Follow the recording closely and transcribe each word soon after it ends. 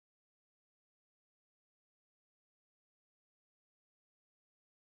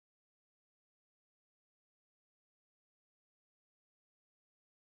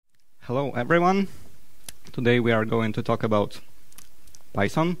Hello everyone. Today we are going to talk about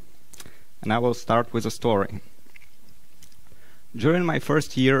Python, and I will start with a story. During my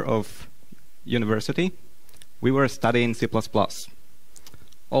first year of university, we were studying C++,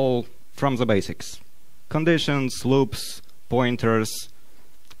 all from the basics. Conditions, loops, pointers,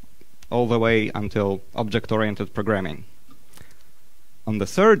 all the way until object-oriented programming. On the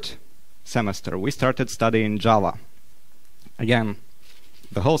third semester, we started studying Java. Again,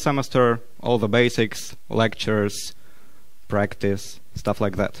 the whole semester, all the basics, lectures, practice, stuff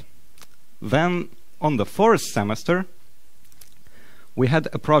like that. Then, on the fourth semester, we had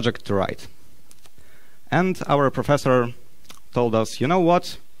a project to write. And our professor told us, you know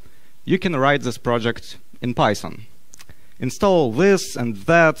what? You can write this project in Python. Install this and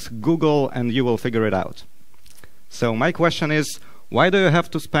that, Google, and you will figure it out. So my question is, why do you have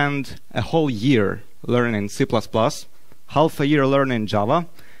to spend a whole year learning C++, half a year learning Java,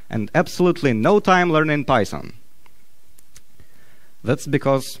 and absolutely no time learning Python? That's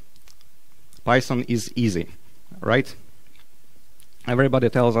because Python is easy, right? Everybody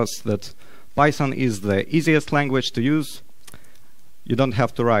tells us that Python is the easiest language to use. You don't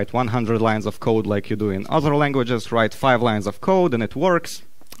have to write 100 lines of code like you do in other languages. Write 5 lines of code and it works.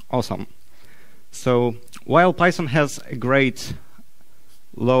 Awesome. So while Python has a great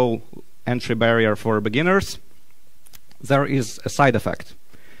low entry barrier for beginners, there is a side effect.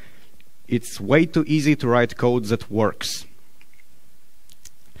 It's way too easy to write code that works.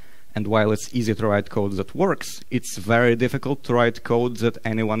 And while it's easy to write code that works, it's very difficult to write code that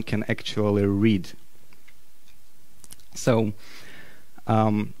anyone can actually read. So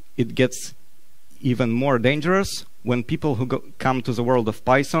it gets even more dangerous when people who come to the world of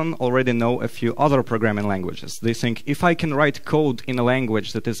Python already know a few other programming languages. They think, if I can write code in a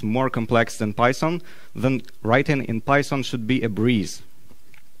language that is more complex than Python, then writing in Python should be a breeze.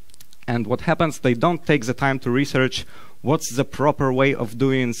 And what happens, they don't take the time to research what's the proper way of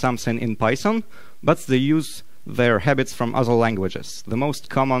doing something in Python, but they use their habits from other languages. The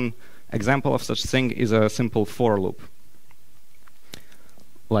most common example of such thing is a simple for loop.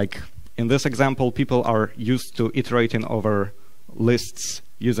 Like in this example, people are used to iterating over lists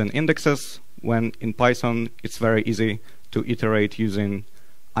using indexes, when in Python it's very easy to iterate using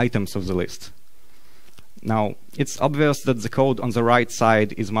items of the list. Now, it's obvious that the code on the right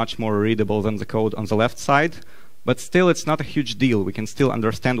side is much more readable than the code on the left side, but still it's not a huge deal. We can still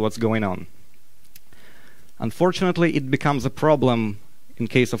understand what's going on. Unfortunately, it becomes a problem in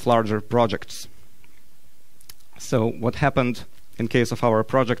case of larger projects. So what happened in case of our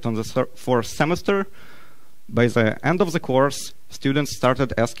project on the fourth semester, by the end of the course, students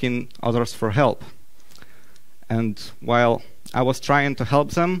started asking others for help. And while I was trying to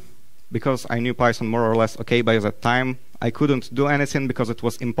help them, because I knew Python more or less okay by that time, I couldn't do anything because it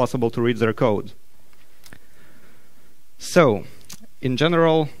was impossible to read their code. So, in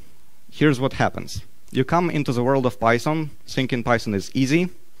general, here's what happens. You come into the world of Python thinking Python is easy.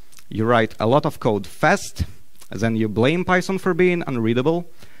 You write a lot of code fast. Then you blame Python for being unreadable,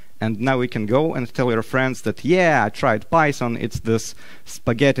 and now you can go and tell your friends that, yeah, I tried Python, it's this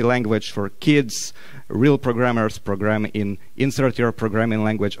spaghetti language for kids, real programmers program in insert your programming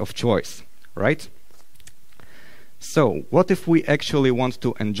language of choice, right? So, what if we actually want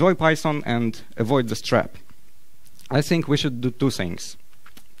to enjoy Python and avoid this trap? I think we should do two things.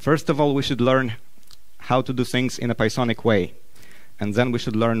 First of all, we should learn how to do things in a Pythonic way, and then we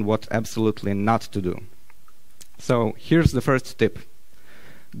should learn what absolutely not to do. So here's the first tip.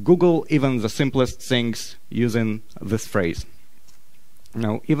 Google even the simplest things using this phrase.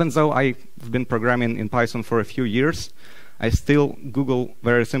 Now, even though I've been programming in Python for a few years, I still Google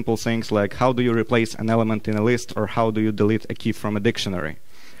very simple things like how do you replace an element in a list, or how do you delete a key from a dictionary.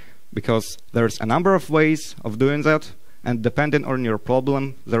 Because there's a number of ways of doing that, and depending on your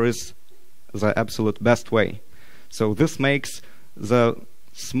problem, there is the absolute best way. So this makes the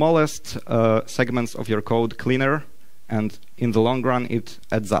smallest segments of your code cleaner, and in the long run it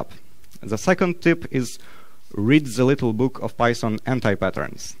adds up. The second tip is read the little book of Python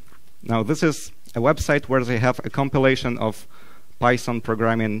anti-patterns. Now this is a website where they have a compilation of Python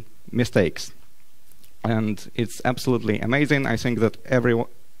programming mistakes, and it's absolutely amazing. I think that every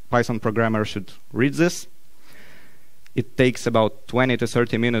Python programmer should read this. It takes about 20 to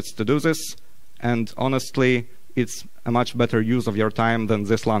 30 minutes to do this, and honestly it's a much better use of your time than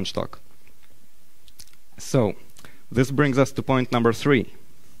this lunch talk. So, this brings us to point number 3.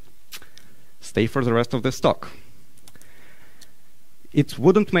 Stay for the rest of this talk. It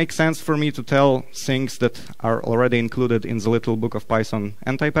wouldn't make sense for me to tell things that are already included in the little book of Python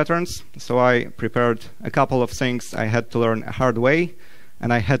anti-patterns, so I prepared a couple of things I had to learn a hard way,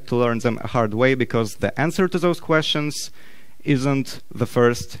 and I had to learn them a hard way because the answer to those questions isn't the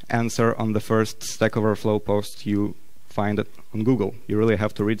first answer on the first Stack Overflow post you find it on Google. You really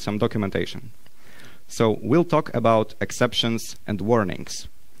have to read some documentation. So we'll talk about exceptions and warnings.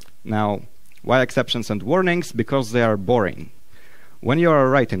 Now, why exceptions and warnings? Because they are boring. When you are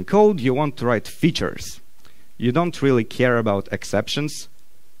writing code, you want to write features. You don't really care about exceptions.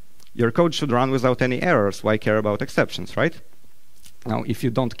 Your code should run without any errors. Why care about exceptions, right? Now, if you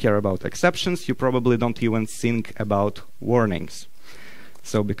don't care about exceptions, you probably don't even think about warnings.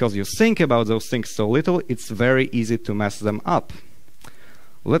 So because you think about those things so little, it's very easy to mess them up.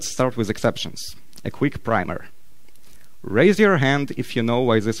 Let's start with exceptions. A quick primer. Raise your hand if you know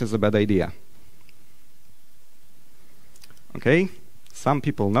why this is a bad idea. Okay, some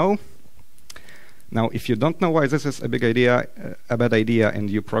people know. Now, if you don't know why this is a bad idea, and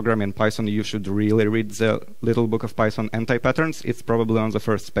you program in Python, you should really read the little book of Python anti-patterns. It's probably on the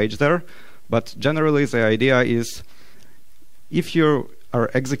first page there. But generally, the idea is if you are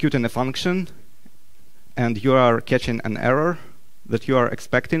executing a function and you are catching an error that you are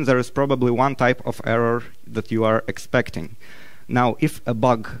expecting, there is probably one type of error that you are expecting. Now, if a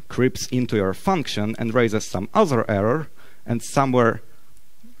bug creeps into your function and raises some other error, and somewhere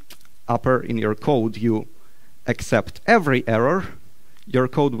upper in your code you accept every error, your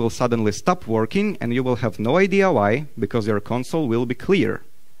code will suddenly stop working and you will have no idea why, because your console will be clear.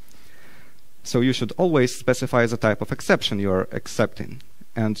 So you should always specify the type of exception you are accepting.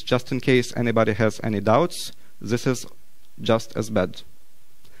 And just in case anybody has any doubts, this is just as bad.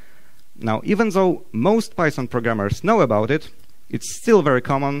 Now, even though most Python programmers know about it, it's still very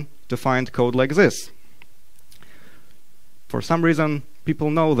common to find code like this. For some reason,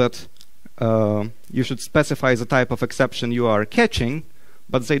 people know that you should specify the type of exception you are catching,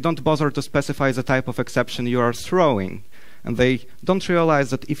 but they don't bother to specify the type of exception you are throwing. And they don't realize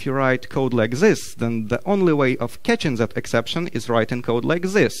that if you write code like this, then the only way of catching that exception is writing code like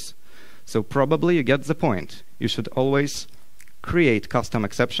this. So probably you get the point. You should always create custom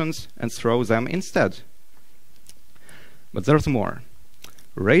exceptions and throw them instead. But there's more.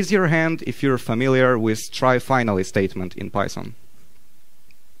 Raise your hand if you're familiar with try finally statement in Python.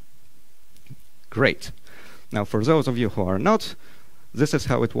 Great. Now, for those of you who are not, this is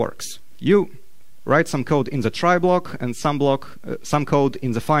how it works. You write some code in the try block and some code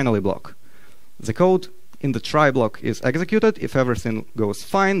in the finally block. The code in the try block is executed. If everything goes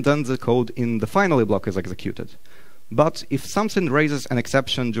fine, then the code in the finally block is executed. But if something raises an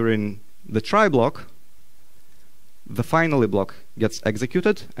exception during the try block, the finally block gets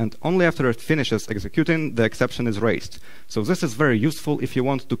executed, and only after it finishes executing, the exception is raised. So this is very useful if you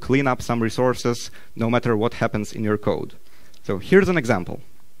want to clean up some resources, no matter what happens in your code. So here's an example.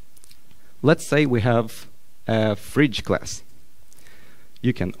 Let's say we have a fridge class.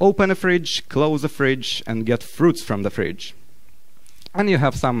 You can open a fridge, close a fridge, and get fruits from the fridge. And you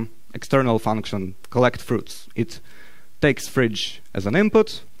have some external function, collect fruits. It takes fridge as an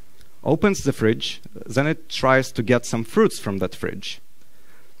input, opens the fridge, then it tries to get some fruits from that fridge.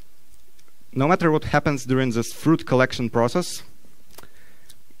 No matter what happens during this fruit collection process,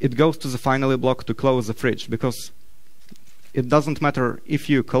 it goes to the finally block to close the fridge, because it doesn't matter if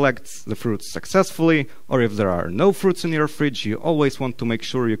you collect the fruits successfully or if there are no fruits in your fridge, you always want to make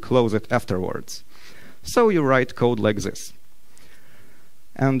sure you close it afterwards. So you write code like this.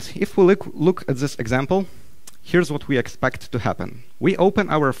 And if we look at this example, here's what we expect to happen. We open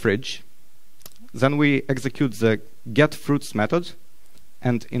our fridge, then we execute the getFruits method,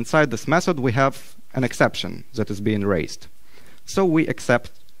 and inside this method we have an exception that is being raised. So we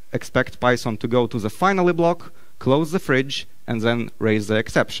expect Python to go to the finally block, close the fridge, and then raise the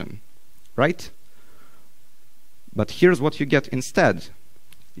exception, right? But here's what you get instead.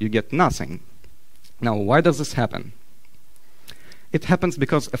 You get nothing. Now, why does this happen? It happens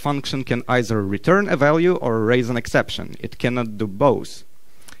because a function can either return a value or raise an exception. It cannot do both.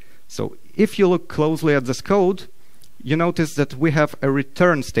 So if you look closely at this code, you notice that we have a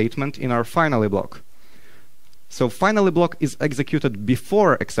return statement in our finally block. So finally block is executed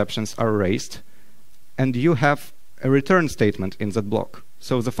before exceptions are raised, and you have a return statement in that block.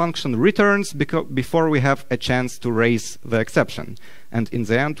 So the function returns before we have a chance to raise the exception. And in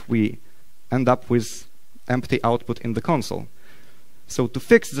the end, we end up with empty output in the console. So to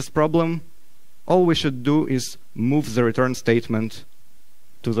fix this problem, all we should do is move the return statement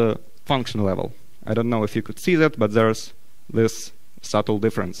to the function level. I don't know if you could see that, but there's this subtle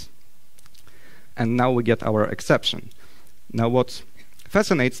difference. And now we get our exception. Now what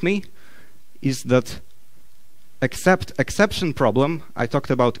fascinates me is that exception problem I talked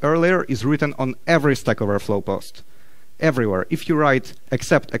about earlier is written on every Stack Overflow post. everywhere. If you write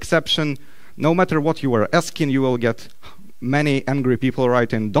except exception, no matter what you are asking, you will get many angry people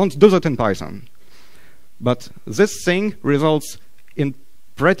writing, don't do that in Python. But this thing results in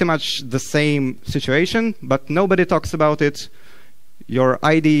pretty much the same situation, but nobody talks about it. Your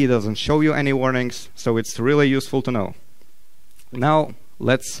IDE doesn't show you any warnings, so it's really useful to know. Now,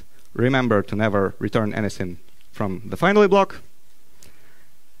 let's remember to never return anything from the finally block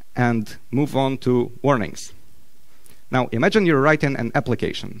and move on to warnings. Now, imagine you're writing an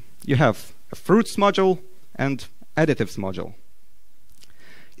application. You have a fruits module and additives module.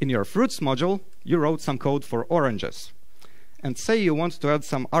 In your fruits module, you wrote some code for oranges. And say you want to add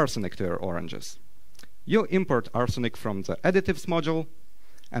some arsenic to your oranges. You import arsenic from the additives module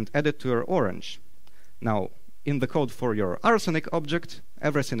and add it to your orange. Now, in the code for your arsenic object,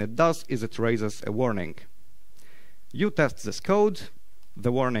 everything it does is it raises a warning. You test this code,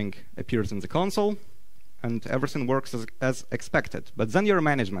 the warning appears in the console, and everything works as expected. But then your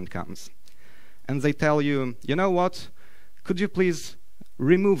management comes, and they tell you, you know what, could you please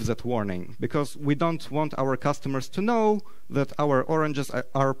remove that warning, because we don't want our customers to know that our oranges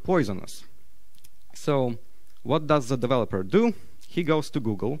are poisonous. So what does the developer do? He goes to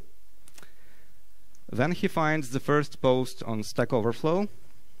Google. Then he finds the first post on Stack Overflow.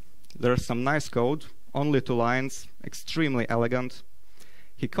 There's some nice code, only 2 lines, extremely elegant.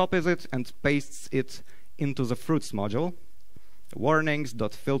 He copies it and pastes it into the fruits module.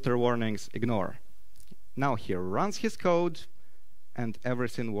 Warnings.filter warnings ignore. Now he runs his code, and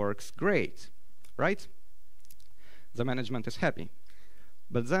everything works great, right? The management is happy.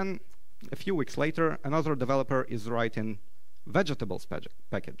 But then, a few weeks later, another developer is writing vegetables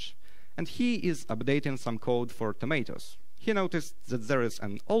package, and he is updating some code for tomatoes. He noticed that there is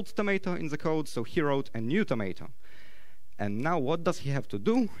an old tomato in the code, so he wrote a new tomato. And now what does he have to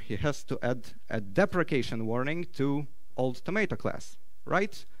do? He has to add a deprecation warning to old tomato class,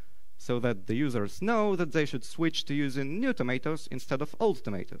 right? So that the users know that they should switch to using new tomatoes instead of old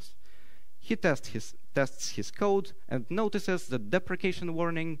tomatoes. He tests his code and notices that deprecation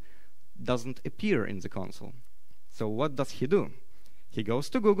warning doesn't appear in the console. So what does he do? He goes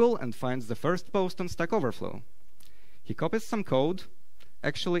to Google and finds the first post on Stack Overflow. He copies some code.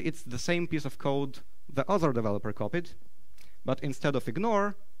 Actually, it's the same piece of code the other developer copied, but instead of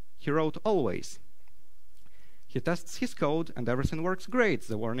ignore, he wrote always. He tests his code, and everything works great.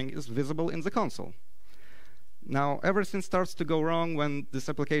 The warning is visible in the console. Now, everything starts to go wrong when this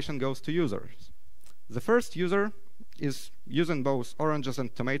application goes to users. The first user is using both oranges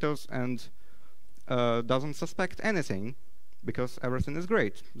and tomatoes and doesn't suspect anything because everything is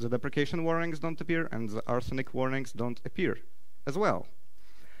great. The deprecation warnings don't appear, and the arsenic warnings don't appear as well.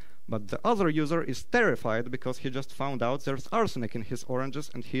 But the other user is terrified because he just found out there's arsenic in his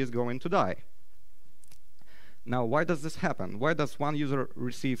oranges and he is going to die. Now, why does this happen? Why does one user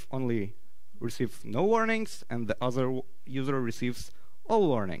receive no warnings and the other user receives all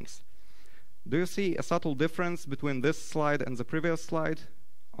warnings? Do you see a subtle difference between this slide and the previous slide?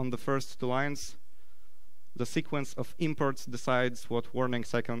 On the first 2 lines, the sequence of imports decides what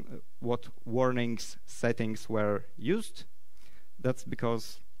warnings settings were used. That's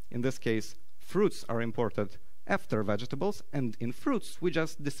because, in this case, fruits are imported after vegetables, and in fruits we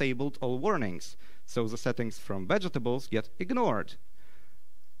just disabled all warnings, so the settings from vegetables get ignored.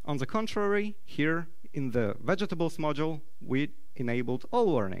 On the contrary, here in the vegetables module we enabled all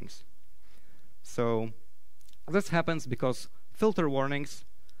warnings. So this happens because filter warnings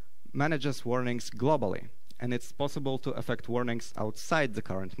manages warnings globally, and it's possible to affect warnings outside the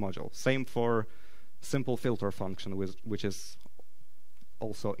current module. Same for simple filter function, which is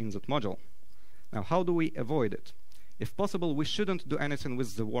also in that module. Now, how do we avoid it? If possible, we shouldn't do anything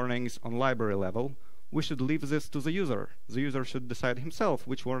with the warnings on library level. We should leave this to the user. The user should decide himself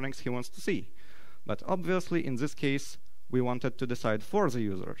which warnings he wants to see. But obviously, in this case, we wanted to decide for the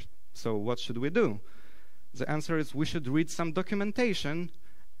user. So what should we do? The answer is we should read some documentation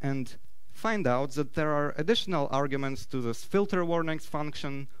and find out that there are additional arguments to this filter warnings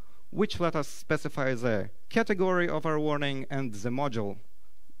function which let us specify the category of our warning and the module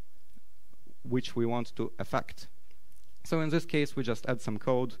which we want to affect. So in this case, we just add some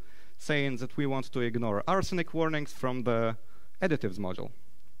code saying that we want to ignore arsenic warnings from the additives module.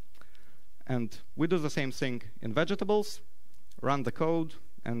 And we do the same thing in vegetables, run the code,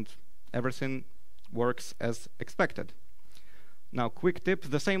 and everything works as expected. Now, quick tip,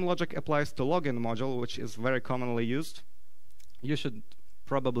 the same logic applies to login module, which is very commonly used. You should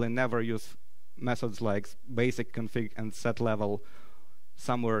probably never use methods like basic config and set level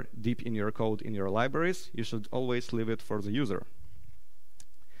somewhere deep in your code in your libraries. You should always leave it for the user.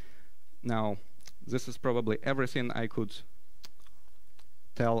 Now, This is probably everything I could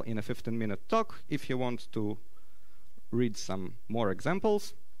tell in a 15-minute talk. If you want to read some more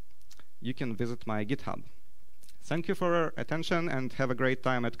examples, you can visit my GitHub. Thank you for your attention and have a great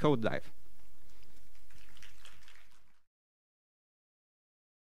time at Code Dive.